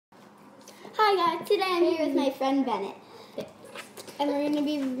Hi guys, today I'm here with my friend Bennett. And we're going to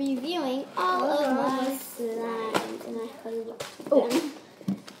be reviewing all of my slimes. And I hope them.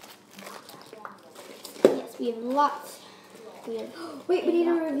 Yes, we have lots. Wait, we need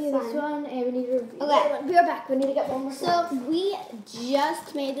to review this one and we need to review okay. We are back. We need to get one more. So we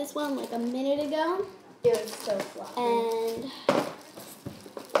just made this one like a minute ago. It was so fluffy. And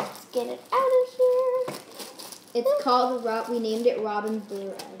let's get it out of here. It's called, we named it Robin's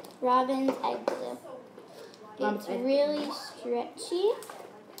Blue Egg. Robin's Egg Glue. Robin's It's Egg really stretchy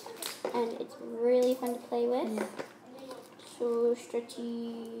and it's really fun to play with. Yeah. So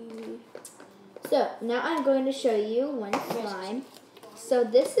stretchy. So now I'm going to show you one slime. So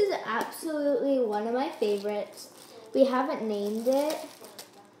this is absolutely one of my favorites. We haven't named it,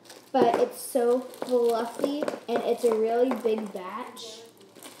 but it's so fluffy and it's a really big batch.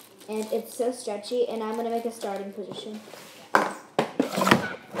 And it's so stretchy, and I'm going to make a starting position. The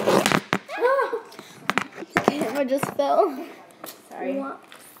camera just fell. Sorry.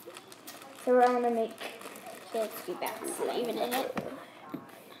 So we're going to make... Let's be back even in it.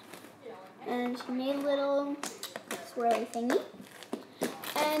 And she made a little swirly thingy.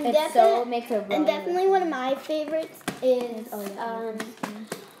 And definitely one of my favorites is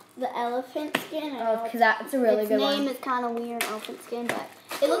the elephant skin. Oh, because that's a really good one. Its name is kind of weird, elephant skin, but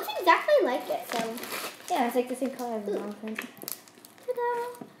it looks exactly like it. So yeah, it's like the same color as an elephant.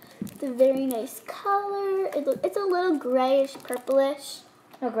 Ta-da! It's a very nice color. It's a little grayish, purplish.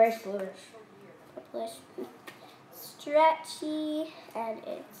 No, grayish, bluish. Purplish, stretchy, and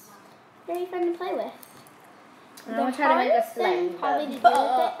it's very fun to play with. I'm going to try to make a slime. Probably to do with it.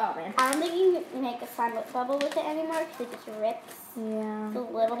 Oh, man. I don't think you can make a slime bubble with it anymore because it just rips. Yeah. It's a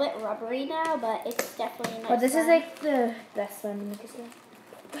little bit rubbery now, but it's definitely a nice. Well, this is like the best slime to make a slime.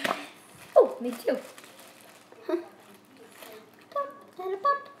 Oh, me too.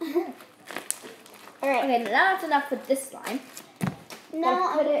 Alright. Okay, now that's enough with this slime. Now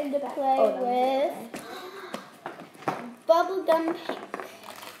I'm going to play with bubblegum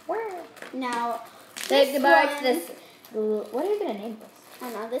pink. Now, say goodbye to this. What are you going to name this? I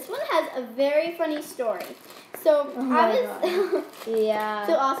don't know. This one has a very funny story. So Yeah.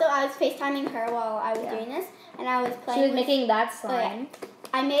 So also I was FaceTiming her while I was doing this, and I was playing. She was making that slime.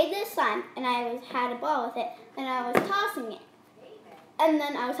 I made this slime, and I had a ball with it, and I was tossing it. And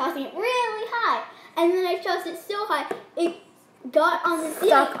then I was tossing it really high, and then I tossed it so high, it got on the ceiling,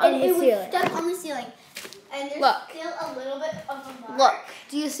 was stuck on the ceiling. And there's still a little bit of a mark. Look,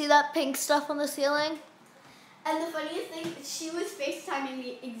 do you see that pink stuff on the ceiling? And the funniest thing is she was FaceTiming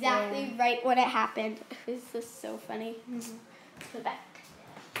me exactly right when it happened. It was just so funny. Go back.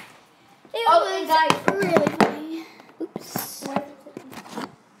 It was guys, really funny. Oops.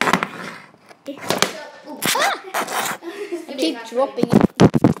 I keep dropping it.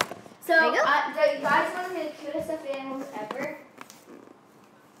 So, do you guys want to be the cutest stuffed animals ever?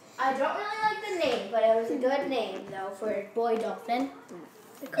 I don't really like the name, but it was a good name, though, for a boy dolphin.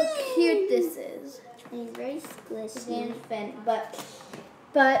 Look how cute this is. And very squishy. His name is Finn, but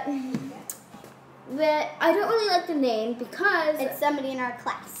I don't really like the name because it's somebody in our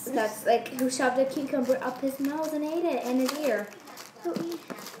class. That's like who shoved a cucumber up his nose and ate it in his ear. So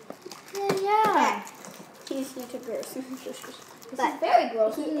yeah. He's super gross. This is very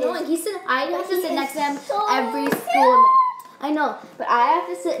gross. He's annoying. I have to sit next to him so every school. I know, but I have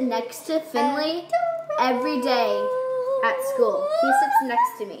to sit next to Finley every day at school. He sits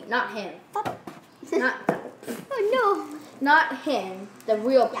next to me, not him. Not. Oh no. Not him. The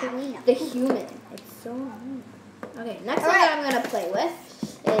real the human. It's so annoying. Okay, next one that I'm gonna play with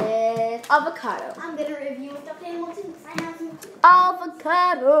is avocado. I'm gonna review with the animals since I have some.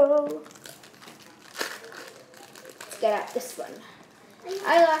 Avocado. Let's get out this one.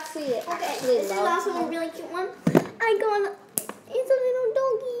 I actually this is also a really cute one. It's a little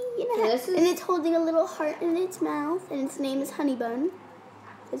doggy, and it's holding a little heart in its mouth, and its name is Honeybun,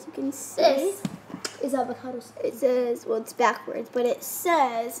 as you can see. This is avocado. It says, well, it's backwards, but it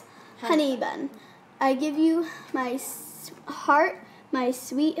says Honeybun. I give you my heart, my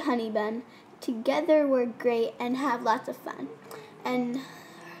sweet Honeybun. Together we're great and have lots of fun. And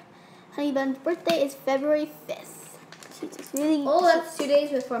Honeybun's birthday is February 5th. She's just really cute. That's 2 days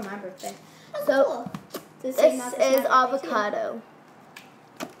before my birthday. Oh, so cool. This is avocado.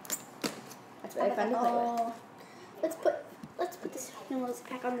 That's very fun to play with. Let's put this animals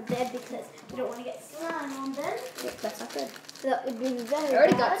back on the bed because we don't want to get slime on them. Yep, that's not good. That would be very I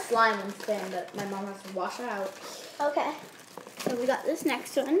already got slime on Finn, but my mom has to wash it out. Okay. So we got this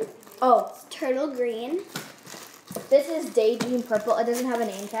next one. Oh, it's turtle green. This is Daydream Purple. It doesn't have a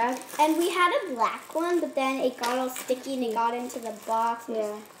name tag. And we had a black one, but then it got all sticky and it got into the box. And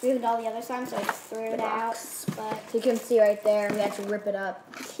Yeah. ruined all the other slimes, so I just threw it out. But So you can see right there, and we had to rip it up.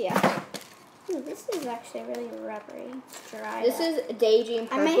 yeah. Ooh, this is actually really rubbery. It's dry. This is Daydream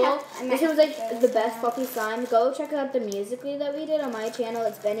I might Purple. have to This was like throw the this best out. fluffy slime. Go check out the Musical.ly that we did on my channel.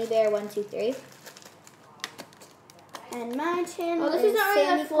 It's Benny Bear 123. And my channel Oh, this is not really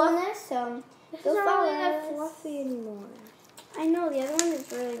Sammy that fluff- Coolness, so This go is not follow really that us. fluffy anymore. I know, the other one is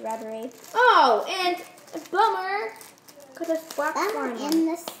really rubbery. Oh, and bummer. Because there's black slime on it. in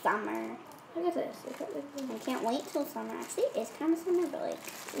the summer. Look at this. I can't wait till summer. Actually, it's kind of summer, but like,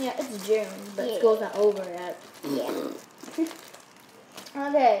 Yeah, it's June, but Yeah. school's not over yet. yeah.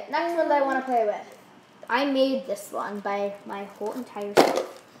 Okay, next one that I want to play with. I made this one by my whole entire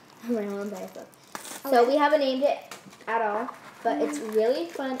self. My whole entire self. So we haven't named it at all, but it's really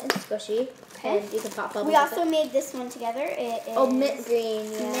fun and squishy, and you can pop bubbles. We with also it. made this one together. It is mint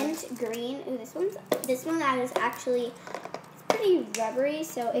green. Yeah. mint green. Ooh, this one that is actually it's pretty rubbery.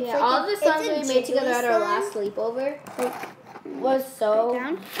 So it's Yeah, like all the it's slimes a that we made together at our jiggly last slime. sleepover was so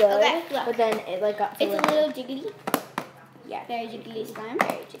Down. good, Okay, look. but then it like got to It's a little jiggly. yeah. Very jiggly slime.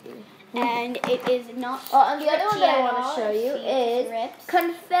 Very jiggly. And it is not. Oh, and the other one that I tricky want at all. to show you See, it is rips.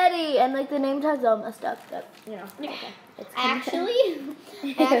 confetti, and like the name tag's all messed up, but you know. Yeah. Okay. It's I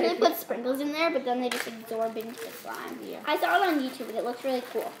actually put sprinkles in there, but then they just absorb into the slime. Yeah. I saw it on YouTube, and it looks really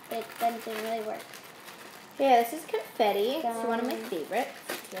cool. But it then didn't really work. Yeah, this is confetti. It's one of my favorites.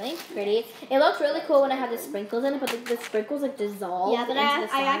 It's really pretty. It looks really cool when I have the sprinkles in it, but the sprinkles like dissolve. Yeah, but into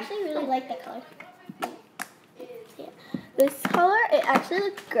the I slime. actually really like the color. Yeah. This color, it actually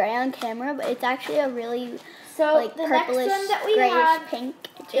looks gray on camera, but it's actually a really So like the next purplish, one that we grayish have pink.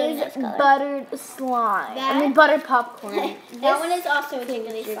 It's really is nice color. buttered slime. That- I mean buttered popcorn. That one is also a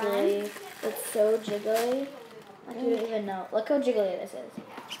jiggly slime. jiggly. It's so jiggly. I don't even know. Look how jiggly this is.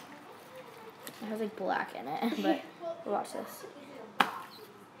 It has like black in it, but watch this.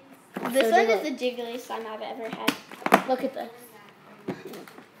 This So one jiggly. is the jiggliest slime I've ever had. Look at this.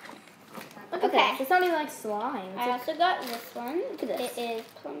 Look at Okay. this. It's not even like slime. It's I like, also got this one. look at this. It is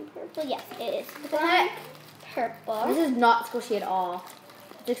plum purple. Yes, it is Look plum at purple. This is not squishy at all.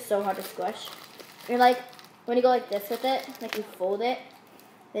 It's just so hard to squish. You're like, when you go like this with it, like you fold it,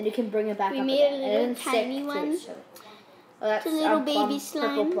 then you can bring it back We up made a again. little And it doesn't tiny stick to one. each other. Oh, that's It's a little plum, baby Purple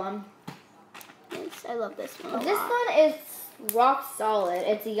slime. plum. Yes, I love this one. a This lot. one is rock solid.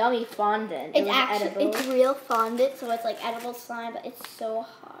 It's a yummy fondant. It's was actually edible. it's real fondant, so it's like edible slime, but it's so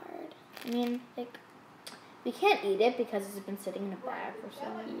hard. I mean, like, we can't eat it because it's been sitting in a bag for so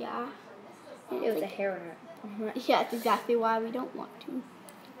long. Yeah. It was a hair in it. Yeah, it's exactly why we don't want to.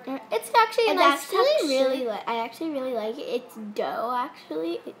 It's actually a It's nice actually texture. really like. I actually really like it. It's dough.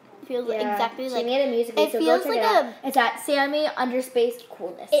 Actually, it feels exactly she like. made a music it video, so feels go check like it out. It's at Sammy _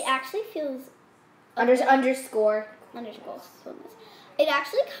 coolness. It actually feels Underscore. underscore. It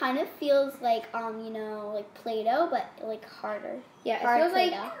actually kind of feels like like Play-Doh, but like harder. Yeah, it Hard feels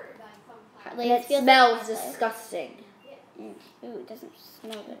like, Play-Doh. and it feels smells like disgusting. Ooh, it doesn't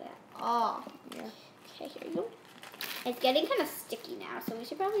smell good at all. Yeah. Okay, here you go. It's getting kind of sticky now, so we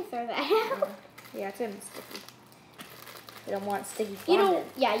should probably throw that out. Yeah, it's gonna be sticky. We don't want sticky You fondant.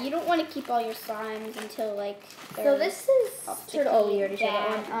 don't. You don't want to keep all your slimes until like. So they're this is all sort of, oh, we sticky already showed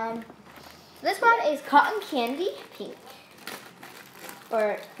and that one. This one is cotton candy pink.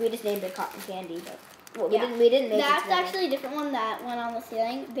 Or we just named it cotton candy, but well, Yeah. we didn't make That's it together. actually a different one that went on the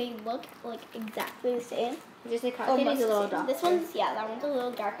ceiling. They look like exactly the same. We just made cotton candy's a little darker. This one's that one's a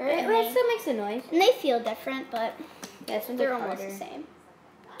little darker. It And still makes a noise. they feel different, but Yeah, this one's they're like almost harder. the same.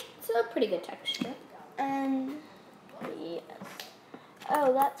 It's a pretty good texture. Yes.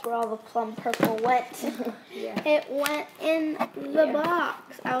 Oh, that's where all the plum purple went. Yeah. It went in the Yeah.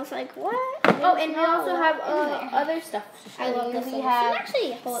 box. I was like, what? Oh, and we There's also not a have lot in there. other stuff to show I love you. this We one.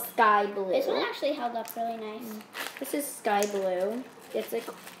 have sky blue. This one actually held up really nice. This is sky blue. It's like,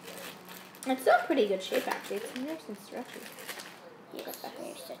 it's still pretty good shape actually. It's nice and stretchy. Yes,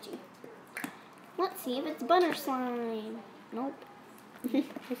 very stretchy. Let's see if it's butter slime. Nope. You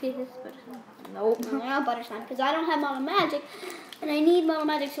see this? Nope. Not butter slime because I don't have Model Magic, and I need Model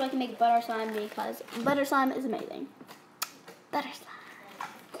Magic so I can make butter slime because butter slime is amazing. Butter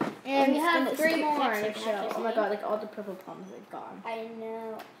slime. And we I'm just have gonna 3 scoop more that to so show. I can Oh my see. god, like all the purple plums are gone. I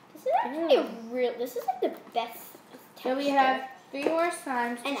know. This is actually a real. This is like the best texture. So we have 3 more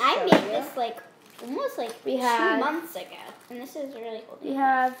slimes to And I show made you. this like almost like We 2 have- months ago, and this is really cool. We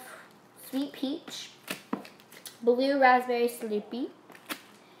have sweet peach, blue raspberry sleepy,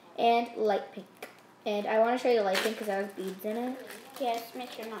 and light pink. And I want to show you the light pink because it has beads in it. Yeah, just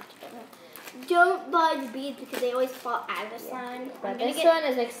make sure not to get them. don't buy the beads because they always fall out of the slime. But this one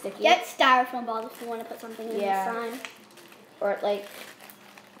is like sticky. Get styrofoam balls if you want to put something in the slime. Or like,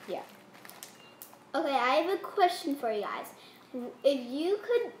 Okay, I have a question for you guys. If you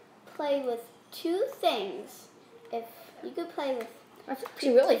could play with two things, if you had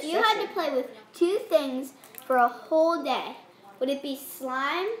to play with two things for a whole day, would it be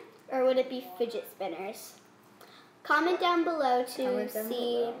slime or would it be fidget spinners? Comment down below to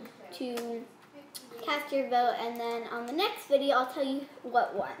cast your vote, and then on the next video I'll tell you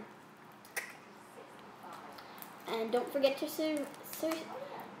what won. And don't forget to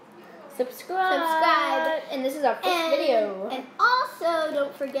subscribe. And this is our first video. And also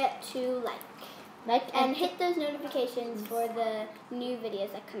don't forget to like and hit those notifications for the new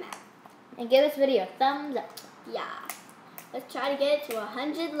videos that come out. And give this video a thumbs up. Yeah. Let's try to get it to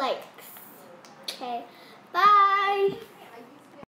 100 likes. Okay. Bye.